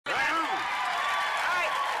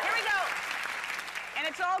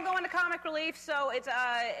it's all going to comic relief, so it's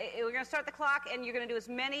we're going to start the clock, and you're going to do as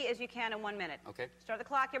many as you can in 1 minute. Okay. Start the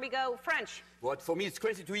clock. Here we go. French. What? For me, it's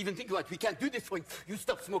crazy to even think about it. We can't do this for you. You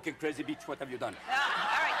stop smoking, crazy bitch. What have you done? All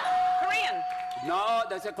right. Korean. No,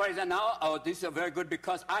 that's a crazy now. Oh, this is very good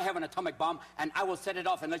because I have an atomic bomb, and I will set it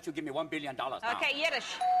off unless you give me $1 billion now. Okay,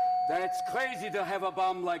 Yiddish. That's crazy to have a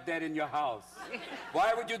bomb like that in your house.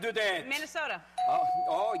 Why would you do that? Minnesota.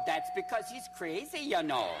 Oh, that's because he's crazy, you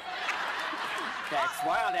know. That's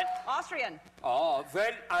wild. Austrian. Oh,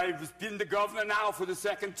 well, I've been the governor now for the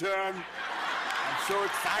second term. I'm so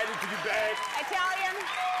excited to be back. Italian.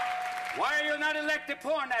 Why are you not elected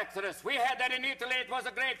porn actress? We had that in Italy. It was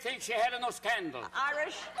a great thing. She had no scandal.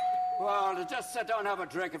 Irish. Well, just sit down, have a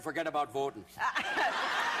drink, and forget about voting.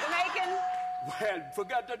 Jamaican. Well,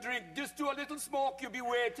 forget the drink. Just do a little smoke. You'll be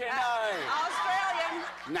waiting. Australian.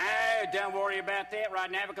 No, don't worry about that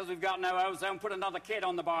right now because we've got no ozone. Put another kid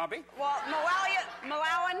on the Barbie. Well, Malawian.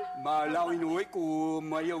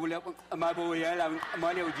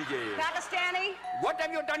 Pakistani. What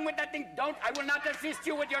have you done with that thing? Don't. I will not assist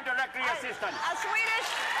you with your directory assistant. Swedish.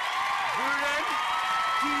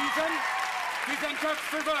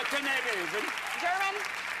 German.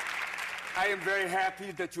 I am very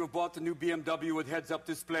happy that you have bought the new BMW with heads-up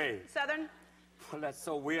display. Southern. Well, that's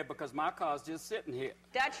so weird because my car's just sitting here.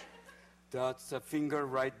 Dutch. That's a finger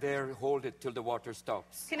right there. Hold it till the water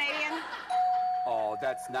stops. Canadian. Oh,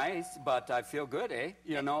 that's nice, but I feel good, eh?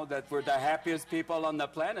 You know, that we're the happiest people on the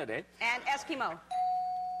planet, eh? And Eskimo.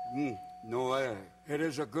 No, it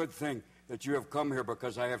is a good thing that you have come here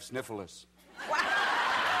because I have syphilis.